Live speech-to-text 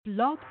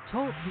Blog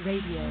Talk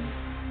Radio.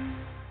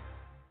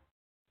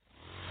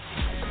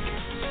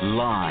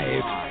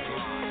 Live.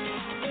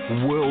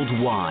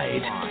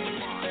 Worldwide.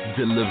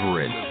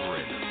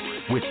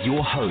 Deliverance. With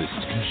your host,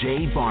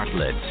 Jay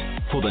Bartlett.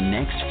 For the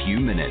next few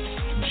minutes,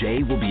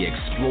 Jay will be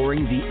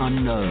exploring the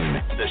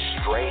unknown, the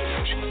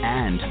strange,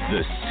 and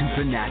the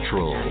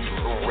supernatural.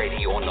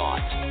 Ready or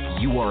not,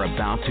 you are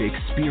about to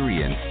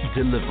experience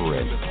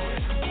deliverance.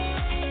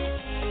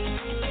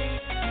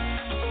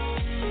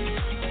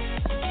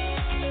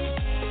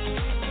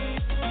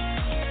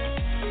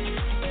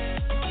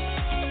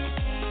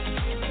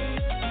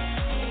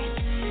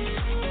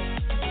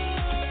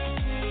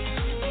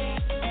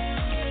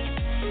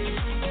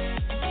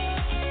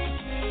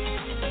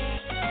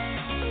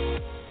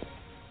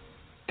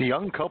 The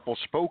young couple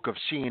spoke of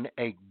seeing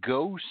a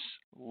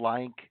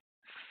ghost-like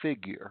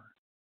figure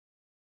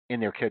in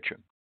their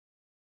kitchen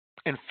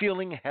and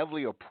feeling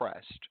heavily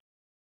oppressed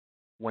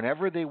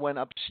whenever they went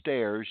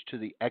upstairs to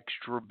the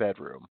extra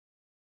bedroom.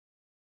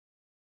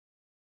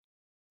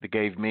 They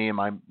gave me and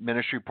my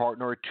ministry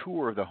partner a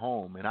tour of the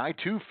home, and I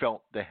too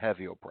felt the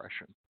heavy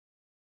oppression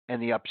in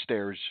the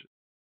upstairs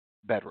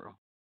bedroom.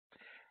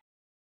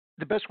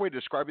 The best way to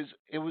describe it is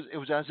it was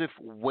as if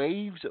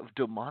waves of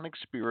demonic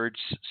spirits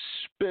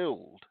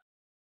spilled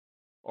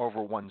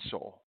over one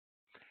soul.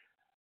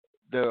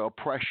 The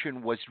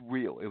oppression was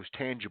real. It was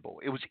tangible.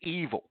 It was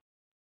evil.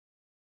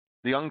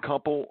 The young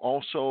couple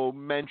also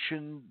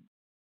mentioned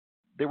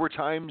there were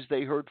times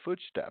they heard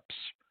footsteps,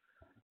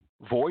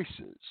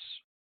 voices,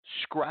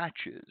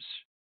 scratches,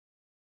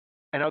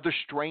 and other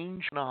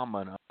strange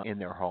phenomena in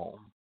their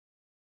home.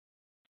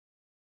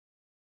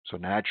 So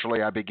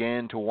naturally, I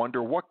began to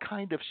wonder what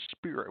kind of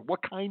spirit,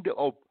 what kind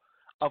of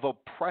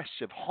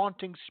oppressive,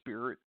 haunting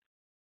spirit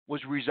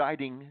was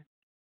residing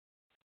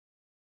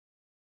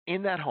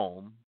in that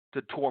home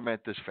to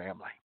torment this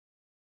family.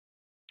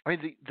 I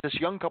mean, this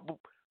young couple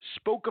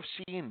spoke of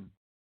seeing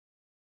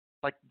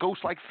like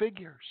ghost-like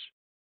figures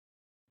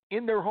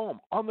in their home,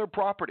 on their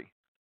property,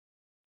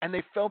 and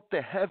they felt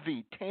the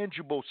heavy,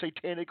 tangible,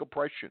 satanic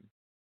oppression.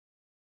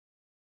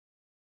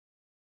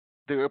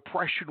 The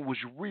oppression was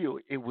real.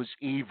 It was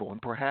evil.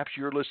 And perhaps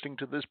you're listening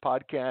to this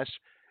podcast,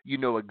 you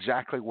know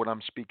exactly what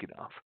I'm speaking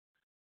of.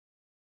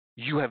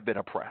 You have been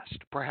oppressed.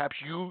 Perhaps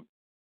you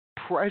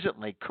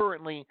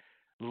currently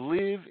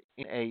live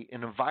in an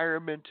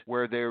environment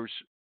where there's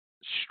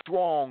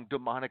strong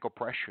demonic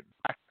oppression,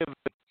 activity.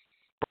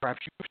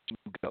 Perhaps you've seen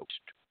ghosts,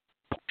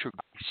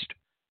 poltergeist,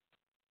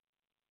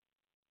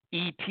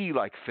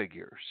 ET-like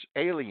figures,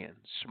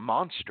 aliens,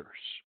 monsters,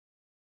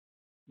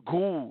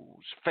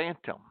 ghouls,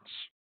 phantoms.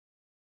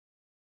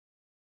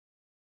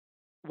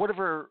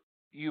 Whatever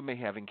you may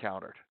have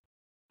encountered,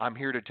 I'm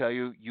here to tell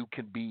you, you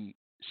can be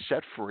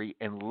set free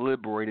and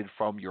liberated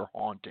from your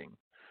haunting.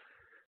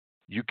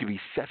 You can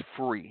be set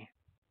free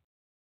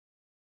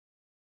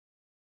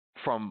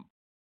from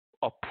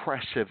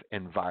oppressive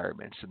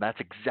environments. And that's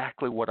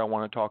exactly what I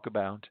want to talk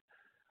about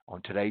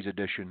on today's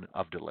edition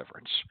of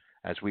Deliverance,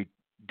 as we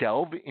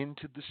delve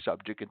into the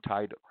subject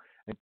entitled,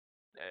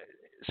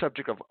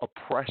 subject of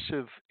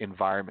oppressive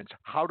environments,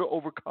 how to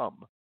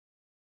overcome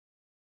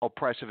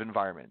oppressive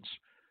environments.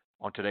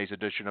 On today's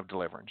edition of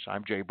Deliverance,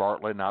 I'm Jay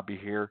Bartlett, and I'll be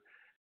here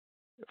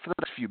for the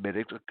next few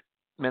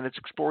minutes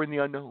exploring the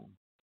unknown,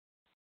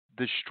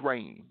 the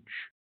strange,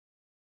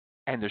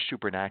 and the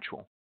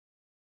supernatural.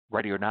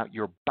 Ready or not,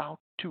 you're about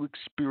to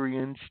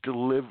experience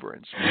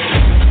deliverance.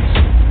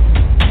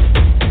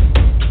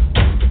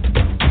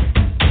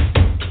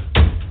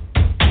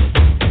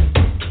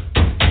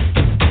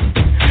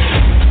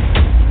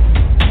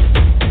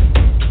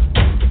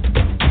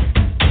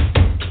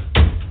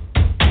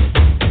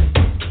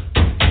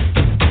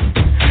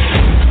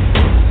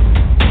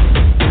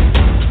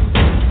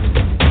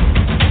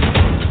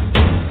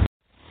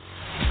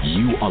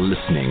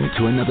 Listening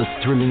to another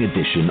thrilling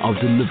edition of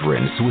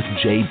Deliverance with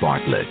Jay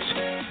Bartlett.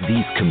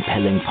 These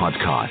compelling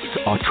podcasts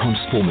are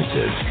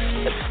transformative,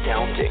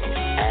 astounding,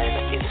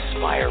 and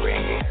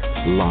inspiring.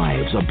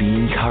 Lives are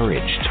being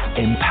encouraged,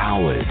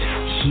 empowered,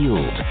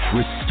 healed,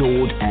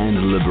 restored,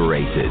 and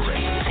liberated.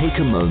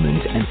 Take a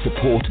moment and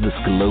support this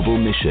global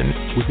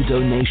mission with a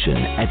donation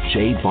at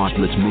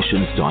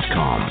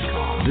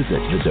jbartlettmissions.com.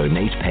 Visit the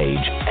donate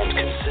page and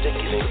consider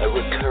giving a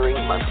recurring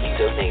monthly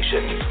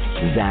donation.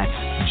 That's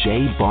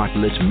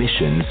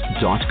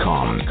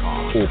jbartlettmissions.com,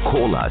 or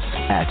call us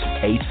at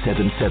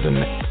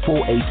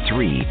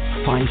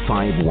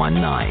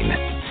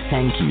 877-483-5519.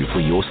 Thank you for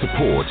your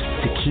support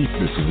to keep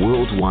this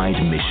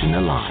worldwide mission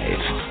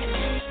alive.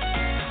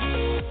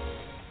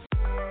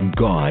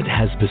 God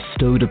has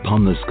bestowed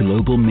upon this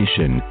global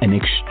mission an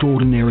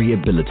extraordinary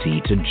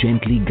ability to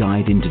gently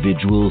guide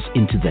individuals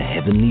into the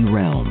heavenly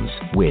realms,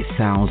 where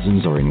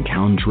thousands are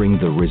encountering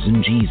the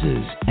risen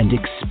Jesus and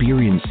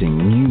experiencing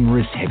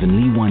numerous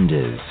heavenly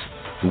wonders.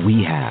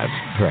 We have,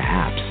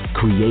 perhaps,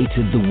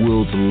 created the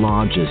world's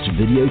largest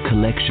video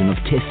collection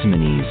of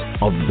testimonies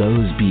of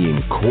those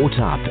being caught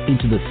up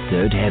into the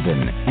third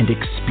heaven and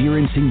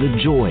experiencing the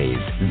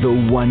joys, the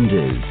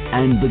wonders,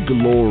 and the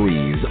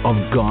glories of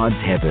God's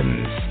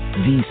heavens.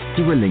 These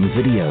thrilling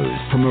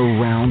videos from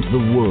around the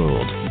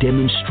world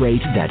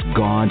demonstrate that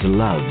God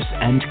loves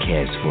and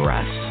cares for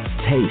us.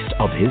 Taste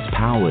of His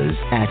powers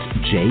at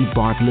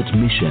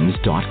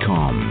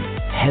jbartlettmissions.com.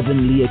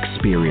 Heavenly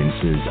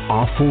experiences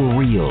are for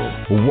real.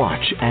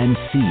 Watch and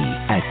see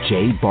at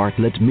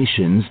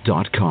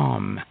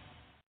jbartlettmissions.com.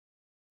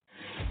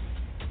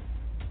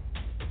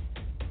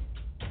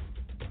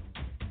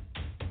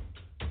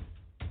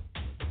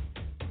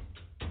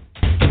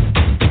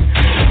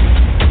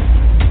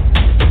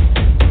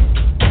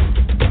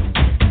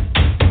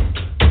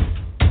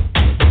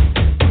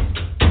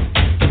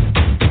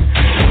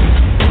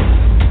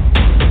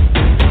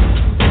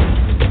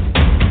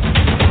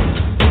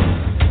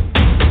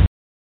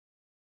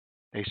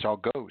 They saw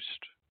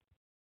ghosts.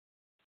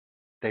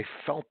 They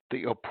felt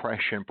the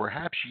oppression.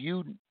 Perhaps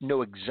you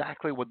know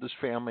exactly what this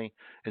family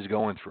is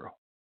going through.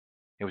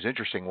 It was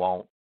interesting,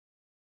 while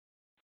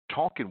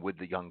talking with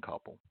the young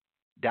couple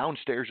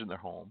downstairs in their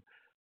home,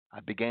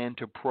 I began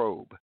to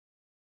probe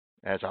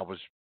as I was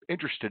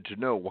interested to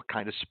know what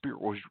kind of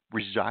spirit was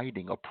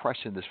residing,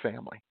 oppressing this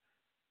family.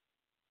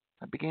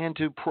 I began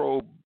to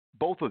probe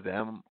both of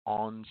them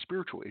on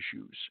spiritual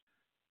issues.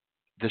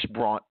 This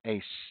brought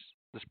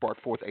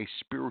forth a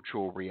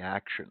spiritual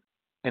reaction,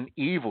 an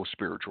evil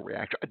spiritual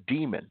reaction, a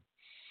demon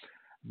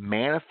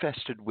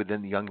manifested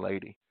within the young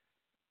lady.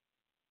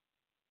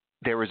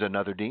 There is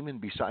another demon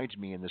besides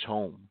me in this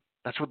home.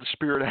 That's what the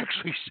spirit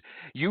actually,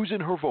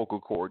 using her vocal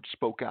cords,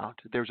 spoke out.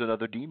 There's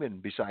another demon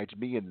besides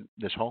me in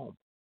this home.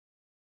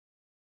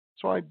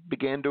 So I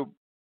began to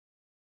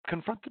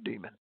confront the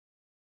demon.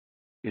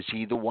 Is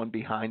he the one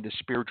behind the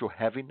spiritual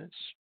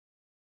heaviness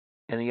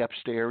in the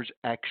upstairs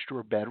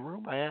extra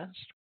bedroom? I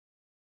asked.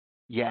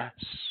 Yes,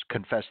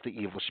 confessed the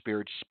evil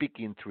spirit,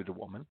 speaking through the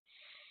woman.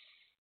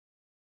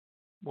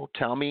 Well,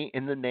 tell me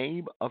in the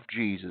name of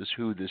Jesus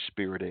who this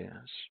spirit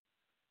is.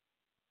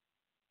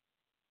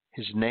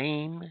 His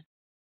name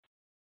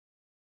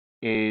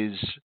is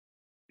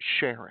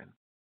Sharon.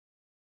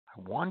 I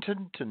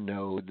wanted to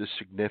know the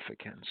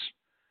significance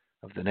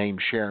of the name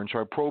Sharon, so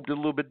I probed a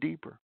little bit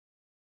deeper.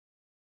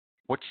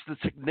 What's the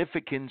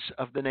significance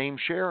of the name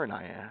Sharon?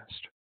 I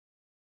asked.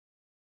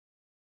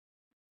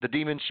 The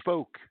demon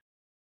spoke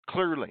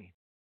clearly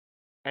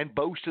and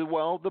boasted,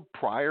 well, the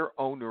prior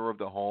owner of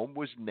the home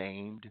was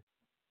named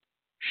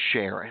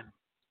Sharon.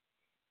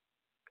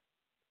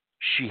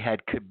 She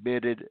had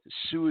committed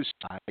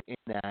suicide in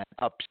that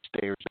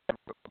upstairs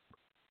bedroom.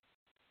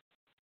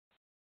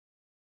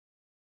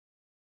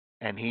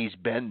 And he's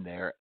been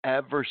there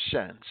ever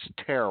since,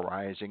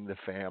 terrorizing the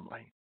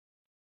family.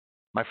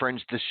 My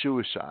friends, the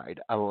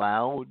suicide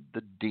allowed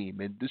the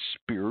demon the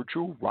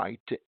spiritual right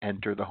to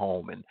enter the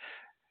home.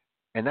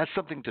 And that's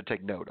something to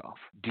take note of.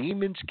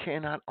 Demons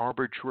cannot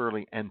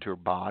arbitrarily enter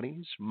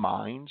bodies,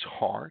 minds,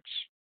 hearts,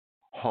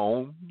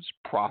 homes,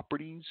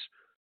 properties,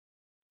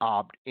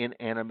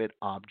 inanimate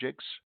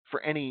objects for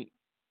any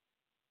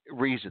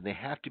reason. They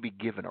have to be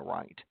given a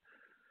right.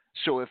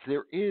 So if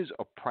there is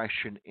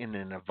oppression in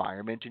an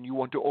environment and you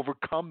want to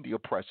overcome the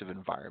oppressive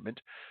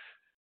environment,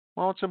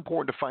 well, it's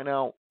important to find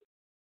out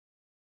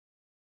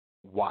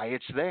why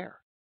it's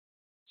there,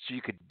 so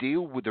you could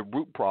deal with the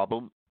root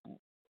problem,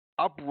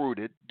 uproot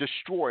it,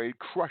 destroy it,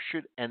 crush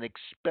it, and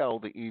expel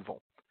the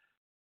evil.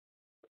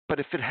 But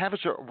if it has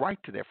a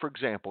right to that, for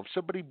example, if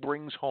somebody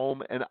brings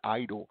home an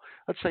idol,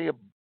 let's say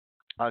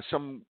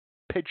some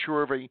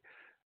picture of a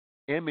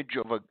image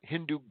of a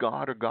Hindu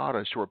god or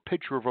goddess, or a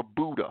picture of a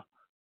Buddha,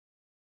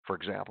 for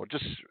example,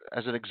 just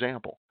as an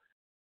example,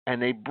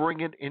 and they bring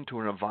it into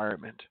an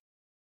environment,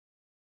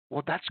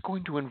 well, that's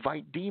going to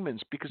invite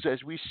demons, because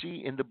as we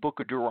see in the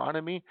book of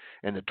Deuteronomy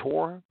and the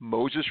Torah,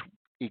 Moses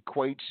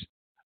equates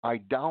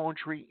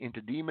idolatry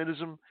into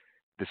demonism.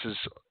 This is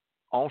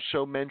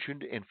also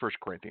mentioned in 1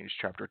 Corinthians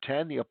chapter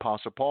 10. The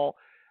Apostle Paul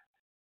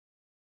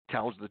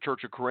tells the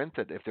church of Corinth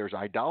that if there's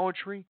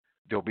idolatry,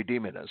 there'll be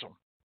demonism.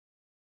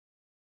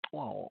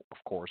 Well, of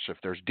course, if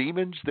there's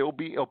demons, there'll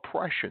be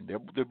oppression.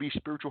 There'll be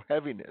spiritual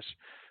heaviness.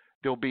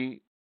 There'll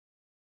be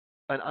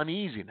an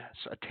uneasiness,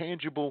 a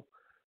tangible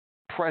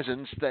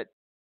presence that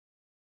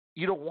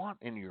you don't want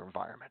in your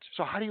environment.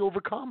 So how do you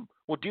overcome?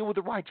 Well, deal with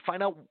the rights.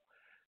 Find out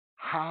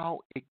how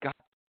it got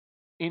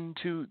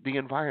into the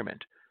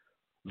environment.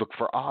 Look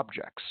for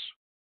objects.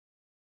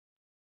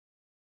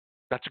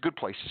 That's a good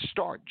place to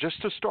start.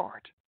 Just to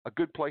start, a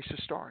good place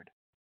to start.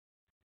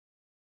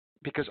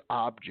 Because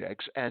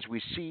objects, as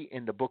we see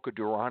in the book of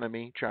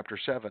Deuteronomy, chapter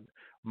 7,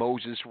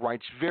 Moses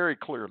writes very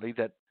clearly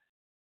that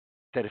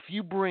if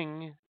you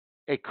bring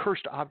a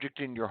cursed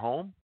object in your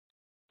home,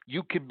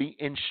 you can be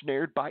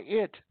ensnared by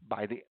it,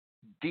 by the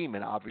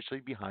demon, obviously,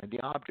 behind the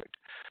object.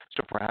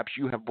 So perhaps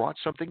you have brought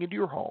something into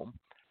your home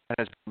that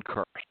has been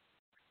cursed.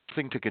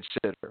 Thing to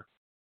consider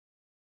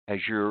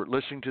as you're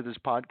listening to this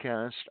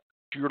podcast,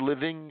 you're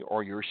living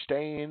or you're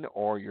staying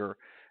or you're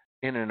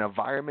in an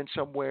environment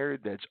somewhere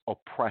that's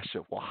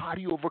oppressive. Well, how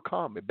do you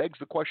overcome? It begs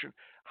the question,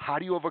 how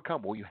do you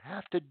overcome? Well, you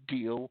have to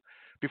deal,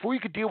 before you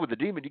can deal with the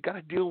demon, you got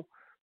to deal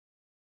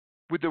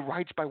with the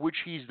rights by which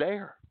he's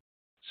there.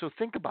 So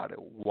think about it.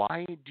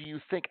 Why do you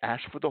think?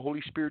 Ask for the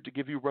Holy Spirit to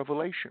give you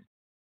revelation.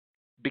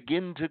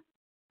 Begin to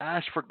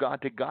ask for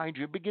God to guide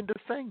you. Begin to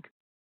think.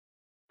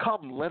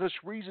 Come, let us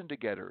reason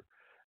together.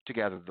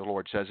 Together, the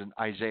Lord says in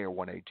Isaiah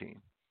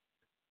 1:18.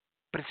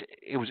 But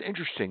it was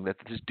interesting that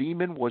this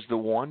demon was the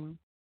one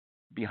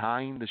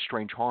behind the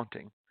strange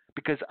haunting,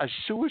 because a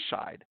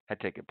suicide had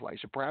taken place.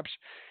 And perhaps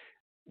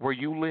where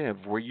you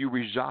live, where you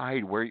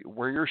reside,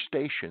 where you're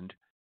stationed,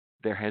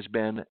 there has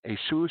been a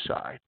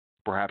suicide,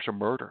 perhaps a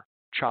murder,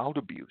 child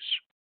abuse,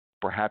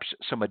 perhaps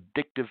some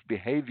addictive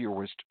behavior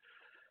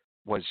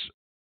was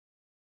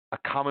a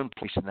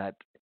commonplace in that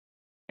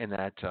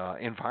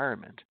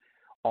environment.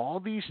 All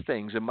these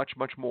things and much,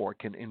 much more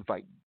can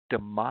invite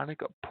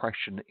demonic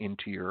oppression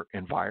into your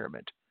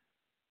environment.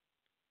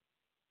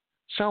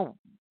 So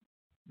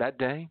that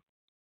day,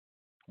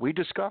 we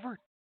discovered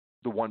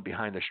the one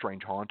behind the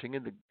strange haunting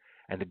and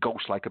the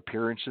ghost-like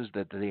appearances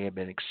that they had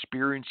been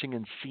experiencing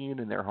and seeing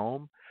in their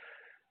home.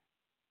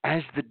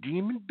 As the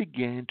demon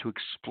began to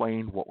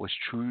explain what was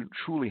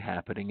truly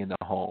happening in the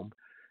home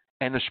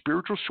and the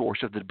spiritual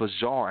source of the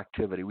bizarre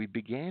activity, we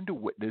began to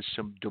witness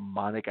some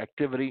demonic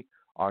activity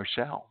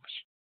ourselves.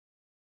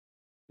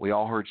 We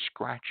all heard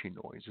scratching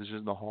noises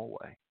in the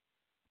hallway.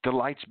 The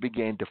lights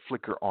began to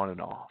flicker on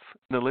and off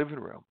in the living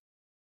room.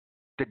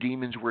 The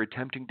demons were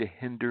attempting to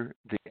hinder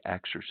the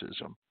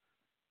exorcism.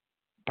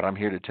 But I'm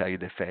here to tell you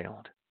they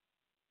failed.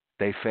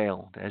 They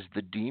failed as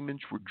the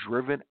demons were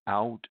driven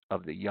out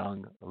of the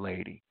young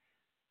lady.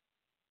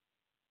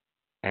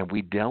 And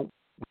we broke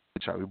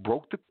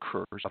the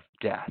curse of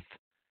death,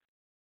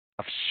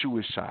 of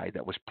suicide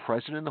that was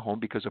present in the home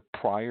because of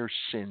prior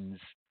sins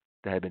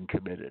that had been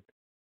committed.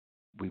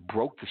 We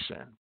broke the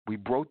sin. We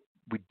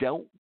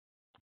dealt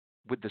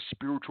with the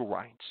spiritual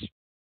rights.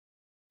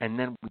 And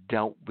then we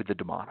dealt with the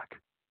demonic.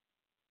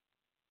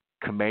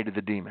 Commanded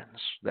the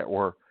demons that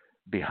were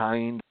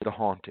behind the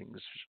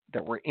hauntings,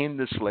 that were in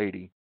this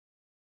lady,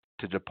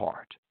 to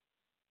depart.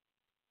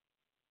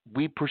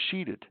 We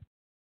proceeded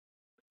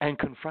and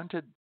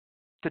confronted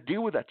to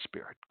deal with that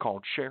spirit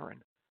called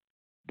Sharon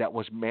that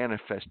was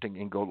manifesting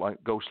in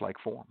ghost-like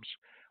forms.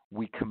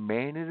 We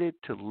commanded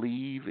it to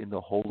leave in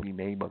the holy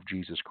name of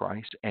Jesus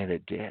Christ, and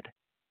it did.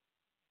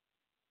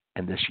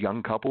 And this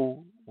young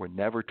couple were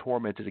never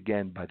tormented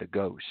again by the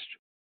ghost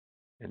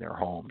in their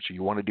home. So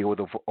you want to deal with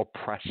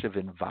oppressive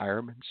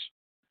environments?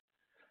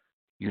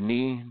 You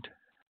need to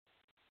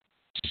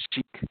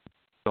seek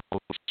the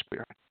Holy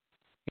Spirit.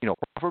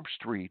 Proverbs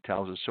 3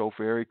 tells us so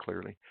very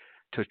clearly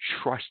to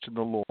trust in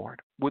the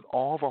Lord with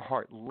all of our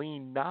heart.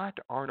 Lean not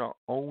on our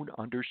own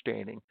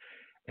understanding,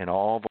 and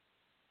all of our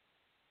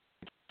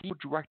He will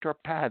direct our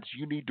paths.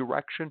 You need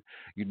direction.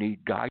 You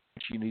need guidance.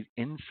 You need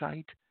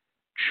insight.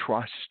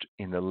 Trust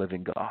in the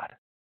living God.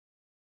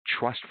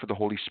 Trust for the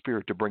Holy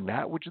Spirit to bring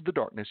that which is the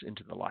darkness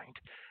into the light.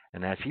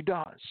 And as He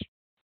does,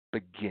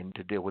 begin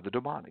to deal with the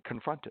demonic.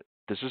 Confront it.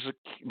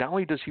 Not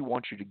only does He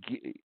want to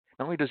give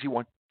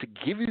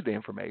you the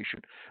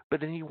information, but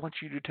then He wants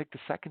you to take the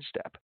second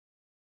step.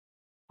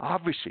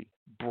 Obviously,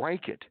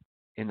 break it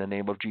in the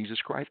name of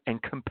Jesus Christ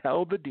and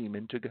compel the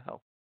demon to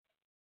go.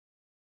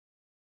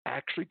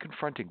 Actually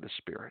confronting the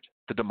spirit,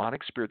 the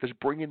demonic spirit that's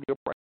bringing the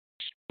oppression.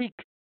 Speak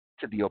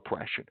to the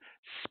oppression.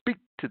 Speak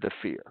to the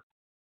fear.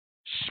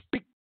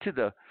 Speak to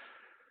the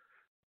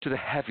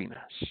heaviness.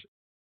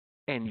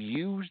 And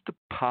use the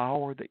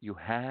power that you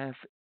have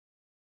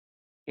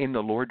in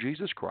the Lord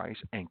Jesus Christ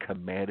and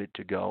command it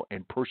to go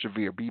and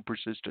persevere. Be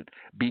persistent.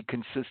 Be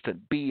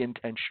consistent. Be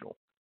intentional.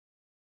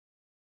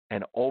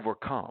 And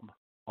overcome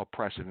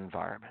oppressive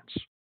environments.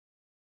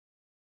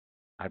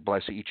 I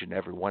bless each and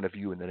every one of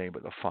you in the name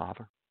of the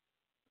Father,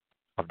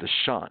 of the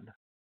Son,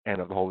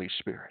 and of the Holy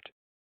Spirit.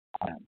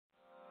 Amen.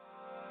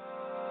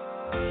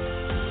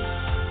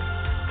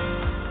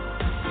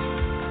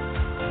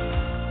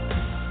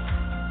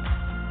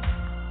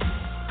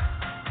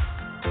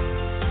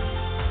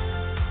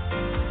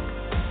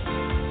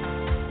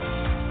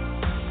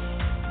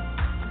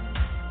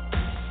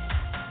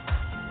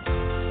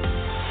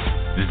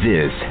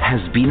 This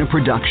has been a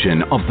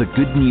production of the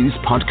Good News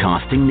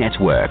Podcasting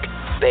Network,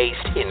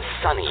 based in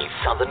sunny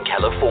Southern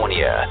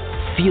California.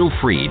 Feel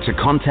free to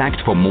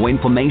contact for more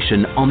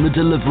information on the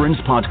Deliverance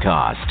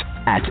Podcast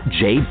at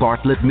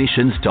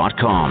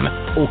jbartlettmissions.com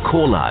or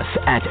call us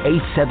at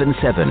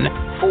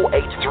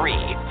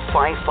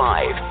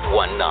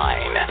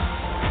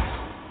 877-483-5519.